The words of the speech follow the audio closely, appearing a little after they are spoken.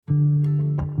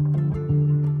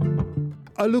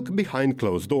A look behind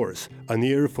closed doors, an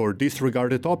ear for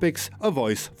disregarded topics, a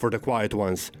voice for the quiet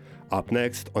ones. Up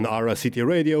next on Ara City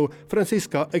Radio,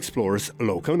 Francisca explores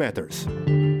local matters.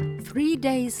 3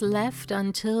 days left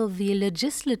until the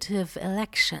legislative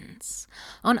elections.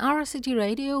 On Our City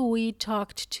Radio, we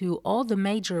talked to all the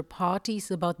major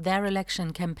parties about their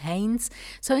election campaigns.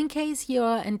 So in case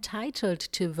you're entitled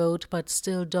to vote but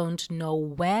still don't know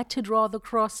where to draw the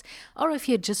cross, or if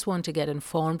you just want to get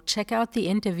informed, check out the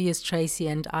interviews Tracy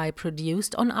and I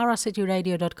produced on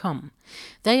ourcityradio.com.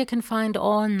 There you can find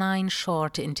all 9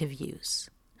 short interviews.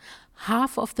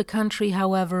 Half of the country,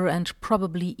 however, and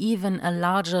probably even a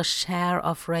larger share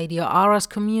of Radio Ara's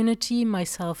community,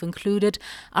 myself included,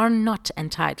 are not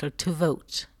entitled to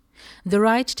vote. The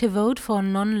right to vote for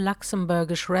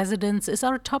non-Luxembourgish residents is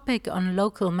our topic on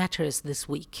local matters this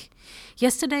week.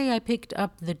 Yesterday I picked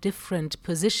up the different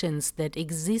positions that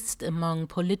exist among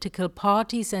political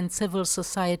parties and civil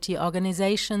society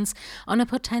organizations on a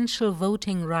potential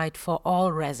voting right for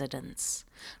all residents,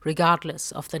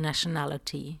 regardless of the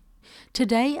nationality.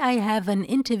 Today I have an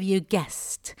interview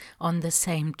guest on the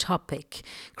same topic.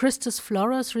 Christos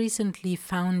Floros recently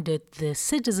founded the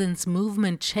citizens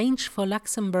movement Change for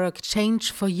Luxembourg,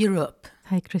 Change for Europe.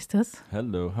 Hi, Christos.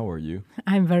 Hello, how are you?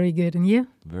 I'm very good, and you?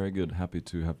 Very good, happy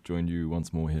to have joined you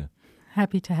once more here.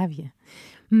 Happy to have you.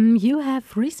 You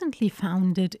have recently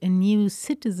founded a new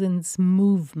citizens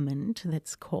movement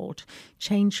that's called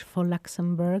Change for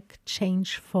Luxembourg,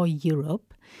 Change for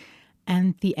Europe.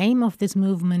 And the aim of this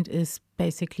movement is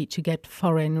basically to get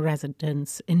foreign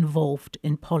residents involved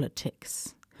in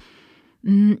politics.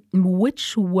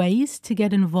 Which ways to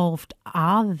get involved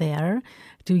are there?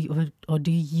 Do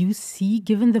you see,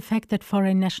 given the fact that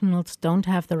foreign nationals don't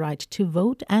have the right to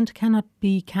vote and cannot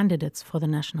be candidates for the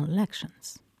national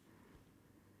elections?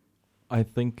 I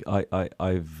think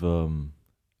I've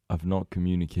not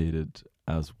communicated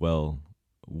as well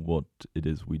what it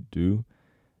is we do.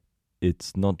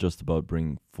 It's not just about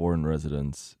bringing foreign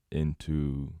residents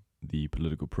into the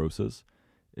political process.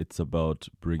 It's about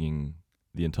bringing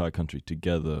the entire country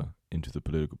together into the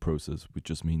political process, which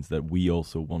just means that we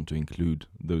also want to include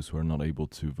those who are not able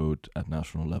to vote at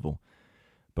national level.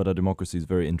 But our democracy is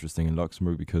very interesting in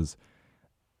Luxembourg because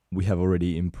we have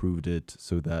already improved it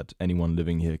so that anyone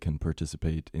living here can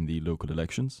participate in the local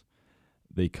elections.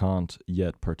 They can't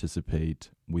yet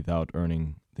participate without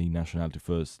earning the nationality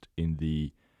first in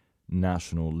the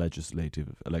national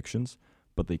legislative elections,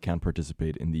 but they can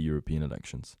participate in the European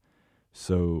elections.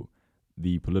 So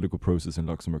the political process in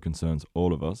Luxembourg concerns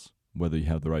all of us, whether you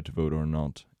have the right to vote or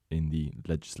not in the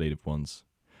legislative ones.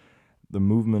 The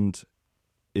movement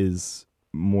is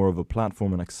more of a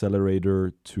platform, an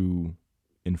accelerator to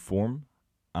inform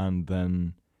and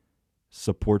then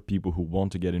support people who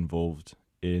want to get involved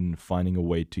in finding a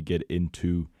way to get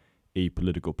into a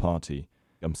political party.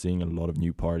 I'm seeing a lot of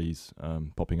new parties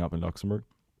popping up in Luxembourg.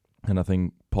 And I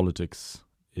think politics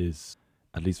is,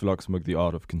 at least for Luxembourg, the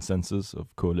art of consensus,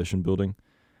 of coalition building.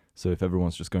 So if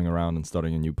everyone's just going around and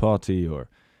starting a new party or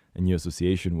a new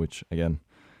association, which, again,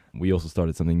 we also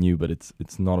started something new, but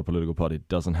it's not a political party. It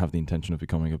doesn't have the intention of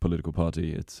becoming a political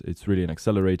party. It's really an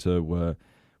accelerator where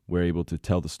we're able to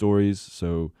tell the stories.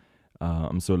 So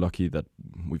I'm so lucky that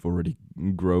we've already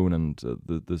grown and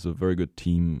there's a very good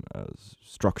team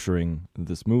structuring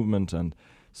this movement, and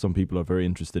some people are very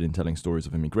interested in telling stories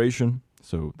of immigration.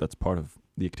 So that's part of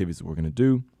the activities that we're going to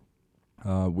do.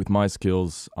 With my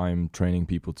skills, I'm training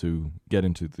people to get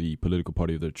into the political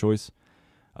party of their choice.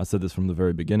 I said this from the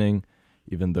very beginning,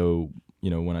 even though,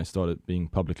 when I started being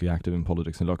publicly active in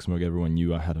politics in Luxembourg, everyone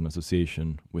knew I had an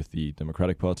association with the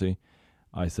Democratic Party.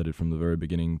 I said it from the very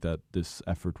beginning that this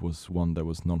effort was one that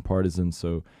was non-partisan.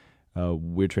 So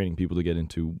we're training people to get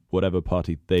into whatever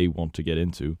party they want to get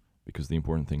into, because the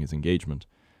important thing is engagement.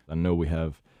 I know we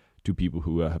have 2 people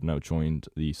who have now joined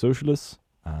the Socialists,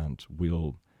 and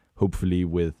we'll hopefully,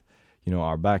 with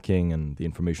our backing and the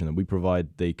information that we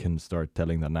provide, they can start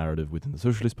telling that narrative within the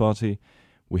Socialist Party.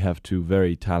 We have 2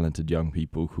 very talented young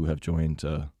people who have joined,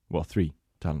 3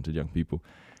 talented young people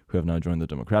who have now joined the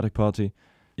Democratic Party.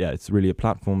 Yeah, it's really a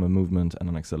platform, a movement, and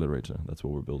an accelerator. That's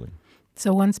what we're building.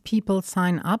 So once people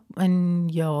sign up in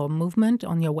your movement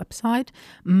on your website,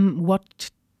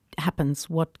 what happens?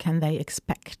 What can they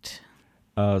expect?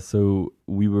 So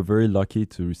we were very lucky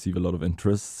to receive a lot of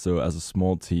interest. So as a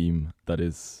small team that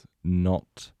is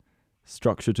not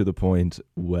structured to the point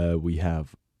where we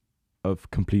have a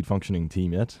complete functioning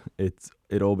team yet,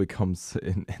 it all becomes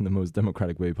in the most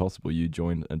democratic way possible. You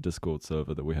join a Discord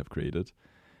server that we have created,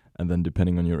 and then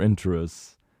depending on your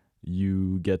interests,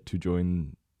 you get to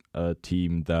join a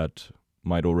team that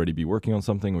might already be working on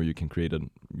something, or you can create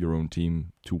your own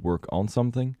team to work on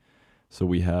something. So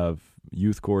we have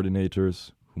youth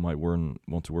coordinators who might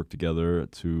want to work together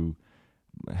to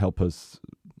help us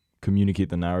communicate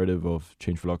the narrative of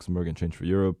Change for Luxembourg and Change for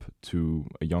Europe to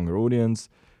a younger audience.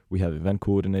 We have event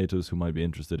coordinators who might be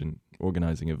interested in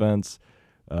organizing events.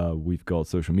 We've got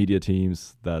social media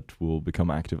teams that will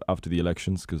become active after the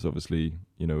elections, because obviously,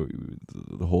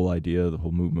 the whole idea, the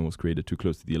whole movement was created too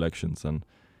close to the elections, and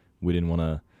we didn't want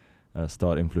to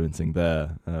start influencing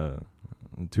there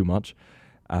too much.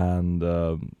 And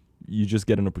you just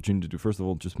get an opportunity to, first of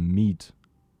all, just meet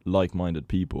like-minded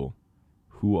people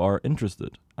who are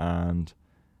interested. And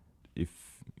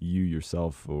if you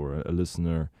yourself or a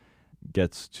listener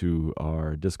gets to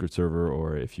our Discord server,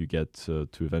 or if you get to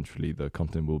eventually the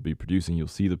content we'll be producing, you'll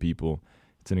see the people.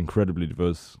 It's an incredibly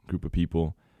diverse group of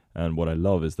people. And what I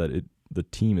love is that the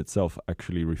team itself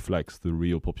actually reflects the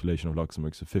real population of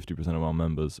Luxembourg. So 50% of our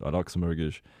members are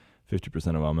Luxembourgish,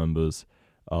 50% of our members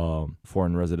are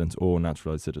foreign residents or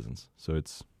naturalized citizens. So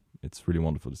it's really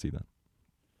wonderful to see that.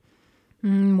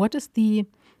 What is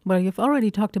you've already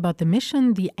talked about the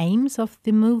mission, the aims of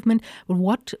the movement.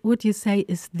 What would you say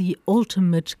is the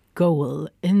ultimate goal,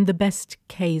 in the best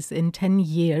case, in 10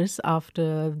 years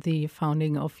after the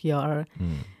founding of your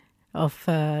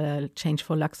Change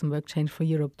for Luxembourg, Change for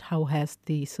Europe? How has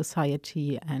the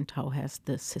society and how has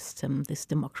the system, this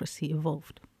democracy,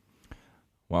 evolved?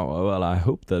 Wow, well, I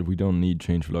hope that we don't need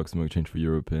Change for Luxembourg, Change for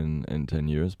Europe in 10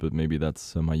 years, but maybe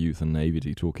that's my youth and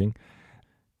naivety talking.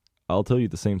 I'll tell you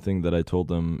the same thing that I told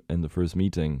them in the first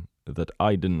meeting, that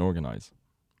I didn't organize,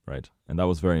 right? And that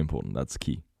was very important. That's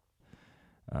key.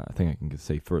 I think I can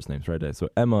say first names right there. So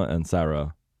Emma and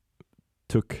Sarah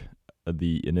took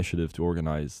the initiative to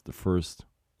organize the first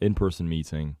in-person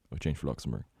meeting of Change for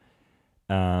Luxembourg.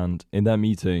 And in that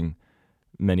meeting,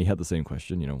 many had the same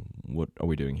question, what are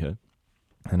we doing here?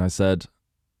 And I said,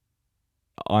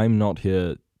 I'm not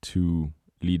here to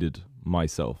lead it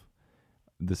myself.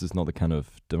 This is not the kind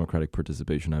of democratic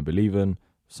participation I believe in.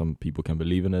 Some people can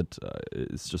believe in it.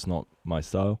 It's just not my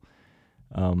style.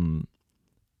 The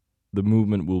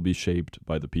movement will be shaped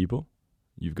by the people.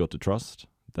 You've got to trust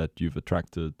that you've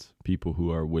attracted people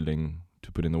who are willing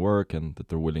to put in the work and that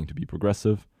they're willing to be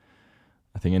progressive.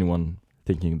 I think anyone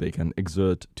thinking they can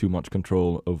exert too much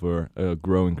control over a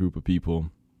growing group of people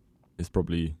is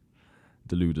probably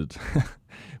deluded.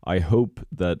 I hope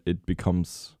that it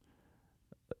becomes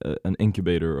an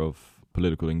incubator of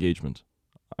political engagement.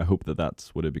 I hope that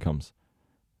that's what it becomes.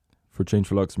 For Change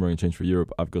for Luxembourg and Change for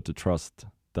Europe, I've got to trust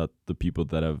that the people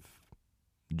that have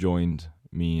joined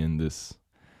me in this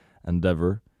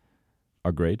endeavor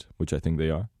are great, which I think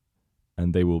they are,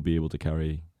 and they will be able to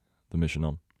carry the mission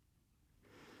on.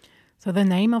 So the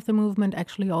name of the movement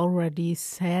actually already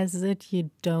says it.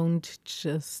 You don't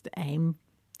just aim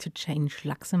to change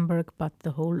Luxembourg, but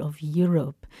the whole of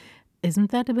Europe.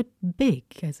 Isn't that a bit big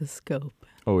as a scope?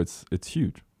 Oh, it's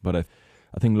huge. But I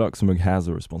think Luxembourg has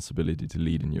a responsibility to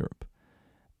lead in Europe.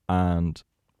 And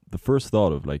the first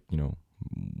thought of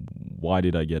why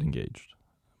did I get engaged?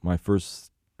 My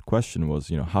first question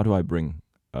was, how do I bring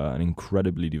an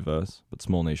incredibly diverse but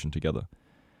small nation together?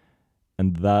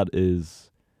 And that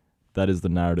is the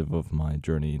narrative of my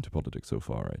journey into politics so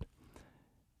far, right?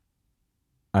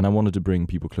 And I wanted to bring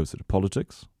people closer to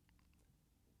politics,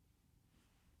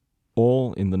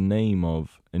 all in the name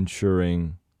of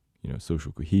ensuring,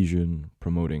 social cohesion,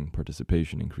 promoting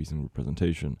participation, increasing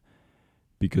representation.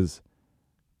 Because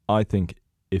I think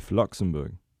if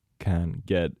Luxembourg can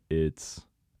get its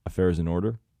affairs in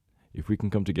order, if we can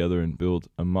come together and build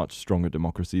a much stronger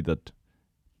democracy that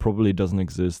probably doesn't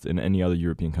exist in any other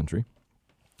European country,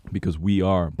 because we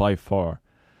are by far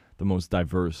the most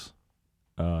diverse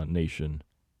nation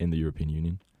in the European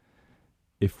Union.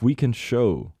 If we can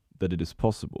show that it is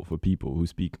possible for people who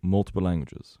speak multiple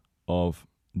languages of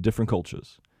different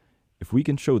cultures, if we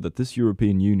can show that this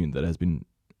European Union that has been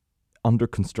under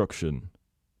construction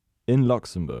in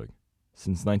Luxembourg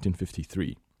since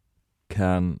 1953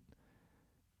 can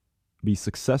be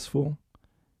successful,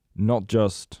 not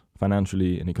just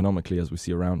financially and economically as we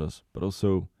see around us, but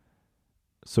also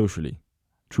socially,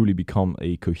 truly become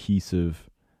a cohesive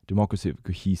democracy, a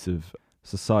cohesive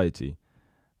society,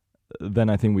 then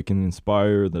I think we can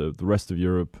inspire the rest of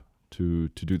Europe to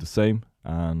do the same.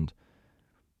 And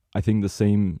I think the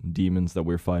same demons that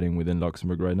we're fighting within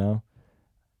Luxembourg right now,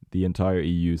 the entire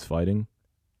EU is fighting.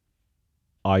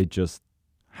 I just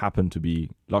happen to be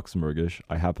Luxembourgish.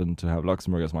 I happen to have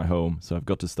Luxembourg as my home, so I've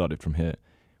got to start it from here.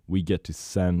 We get to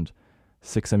send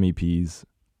 6 MEPs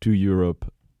to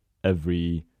Europe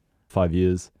every 5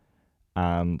 years,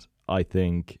 and I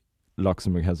think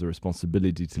Luxembourg has a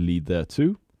responsibility to lead there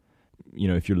too. You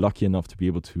know, if you're lucky enough to be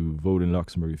able to vote in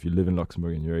Luxembourg, if you live in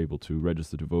Luxembourg and you're able to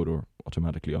register to vote or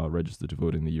automatically are registered to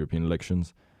vote in the European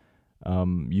elections,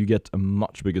 you get a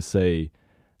much bigger say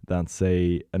than,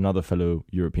 say, another fellow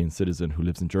European citizen who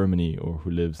lives in Germany or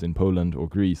who lives in Poland or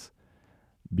Greece,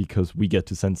 because we get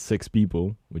to send 6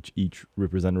 people, which each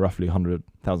represent roughly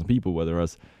 100,000 people,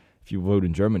 whereas if you vote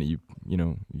in Germany,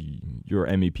 your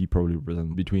MEP probably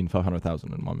represents between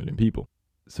 500,000 and 1 million people.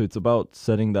 So it's about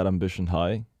setting that ambition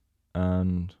high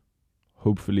and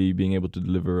hopefully being able to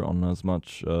deliver on as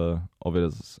much of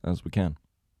it as we can.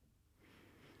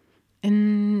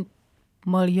 In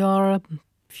your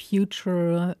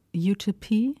future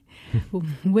utopia,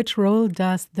 which role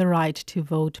does the right to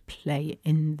vote play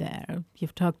in there?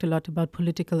 You've talked a lot about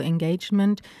political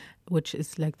engagement, which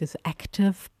is like this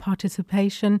active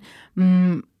participation.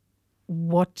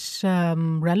 What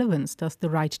relevance does the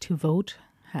right to vote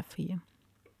have for you?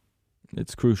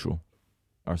 It's crucial.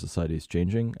 Our society is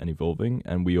changing and evolving,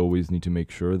 and we always need to make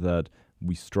sure that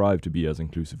we strive to be as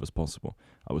inclusive as possible.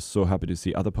 I was so happy to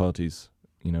see other parties,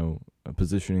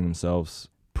 positioning themselves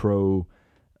pro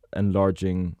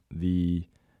enlarging the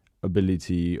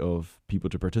ability of people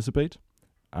to participate.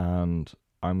 And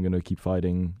I'm going to keep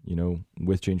fighting,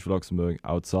 with Change for Luxembourg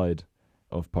outside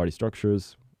of party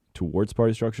structures, towards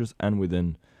party structures, and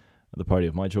within the party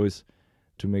of my choice,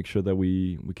 to make sure that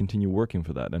we continue working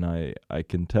for that. And I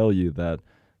can tell you that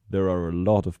there are a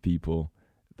lot of people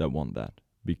that want that,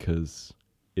 because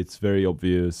it's very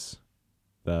obvious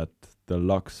that the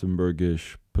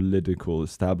Luxembourgish political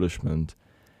establishment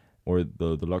or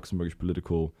the Luxembourgish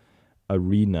political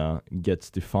arena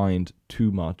gets defined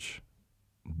too much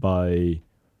by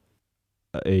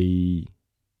a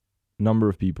number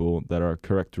of people that are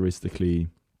characteristically.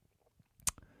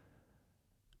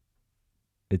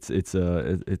 It's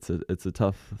a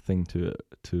tough thing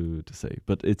to say,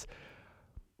 but it's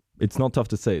not tough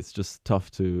to say. It's just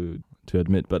tough to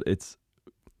admit. But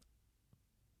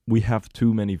we have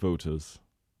too many voters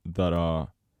that are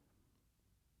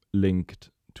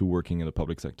linked to working in the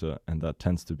public sector, and that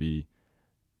tends to be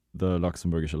the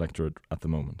Luxembourgish electorate at the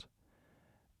moment.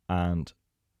 And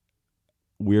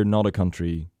we're not a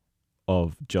country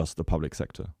of just the public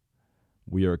sector.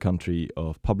 We are a country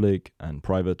of public and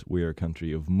private. We are a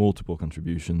country of multiple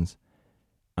contributions.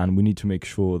 And we need to make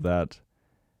sure that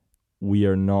we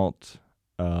are not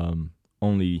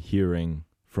only hearing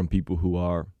from people who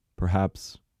are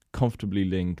perhaps comfortably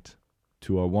linked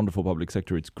to our wonderful public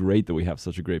sector. It's great that we have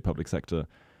such a great public sector,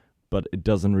 but it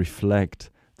doesn't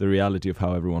reflect the reality of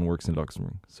how everyone works in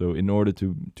Luxembourg. So in order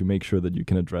to make sure that you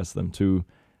can address them too,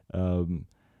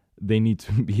 they need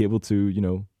to be able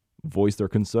to, voice their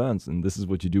concerns. And this is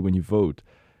what you do when you vote.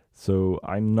 So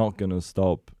I'm not going to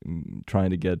stop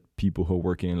trying to get people who are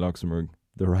working in Luxembourg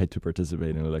the right to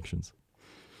participate in elections.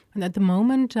 And at the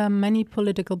moment, many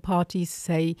political parties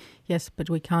say, yes, but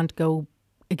we can't go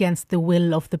against the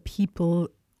will of the people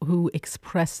who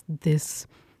expressed this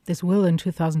will in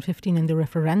 2015 in the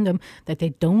referendum, that they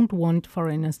don't want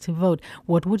foreigners to vote.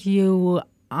 What would you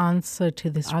answer to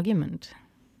this argument?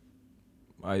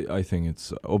 I think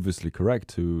it's obviously correct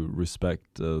to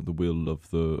respect the will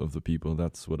of the people.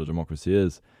 That's what a democracy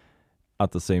is.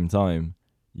 At the same time,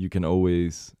 you can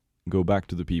always go back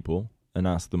to the people and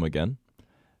ask them again.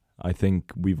 I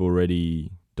think we've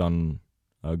already done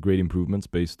great improvements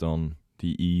based on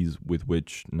the ease with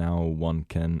which now one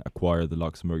can acquire the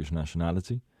Luxembourgish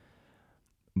nationality.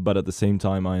 But at the same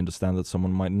time, I understand that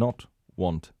someone might not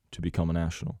want to become a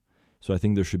national. So I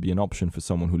think there should be an option for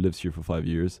someone who lives here for 5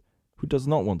 years, who does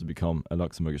not want to become a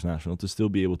Luxembourgish national, to still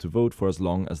be able to vote for as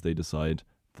long as they decide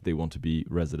that they want to be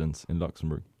residents in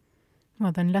Luxembourg.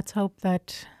 Well, then let's hope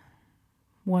that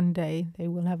one day they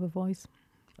will have a voice.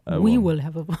 We will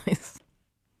have a voice.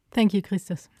 Thank you,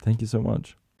 Christos. Thank you so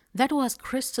much. That was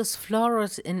Christos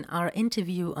Floros in our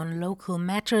interview on local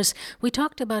matters. We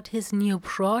talked about his new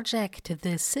project,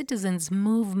 the citizens'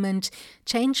 movement,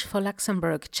 Change for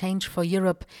Luxembourg, Change for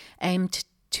Europe, aimed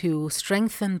to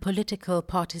strengthen political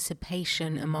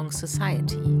participation among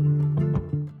society.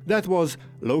 That was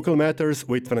Local Matters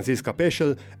with Franziska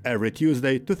Peschel every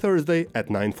Tuesday to Thursday at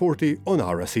 9:40 on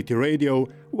Ara City Radio,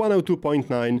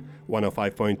 102.9,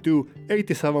 105.2,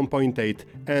 87.8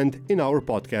 and in our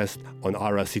podcast on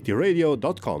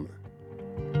aracityradio.com.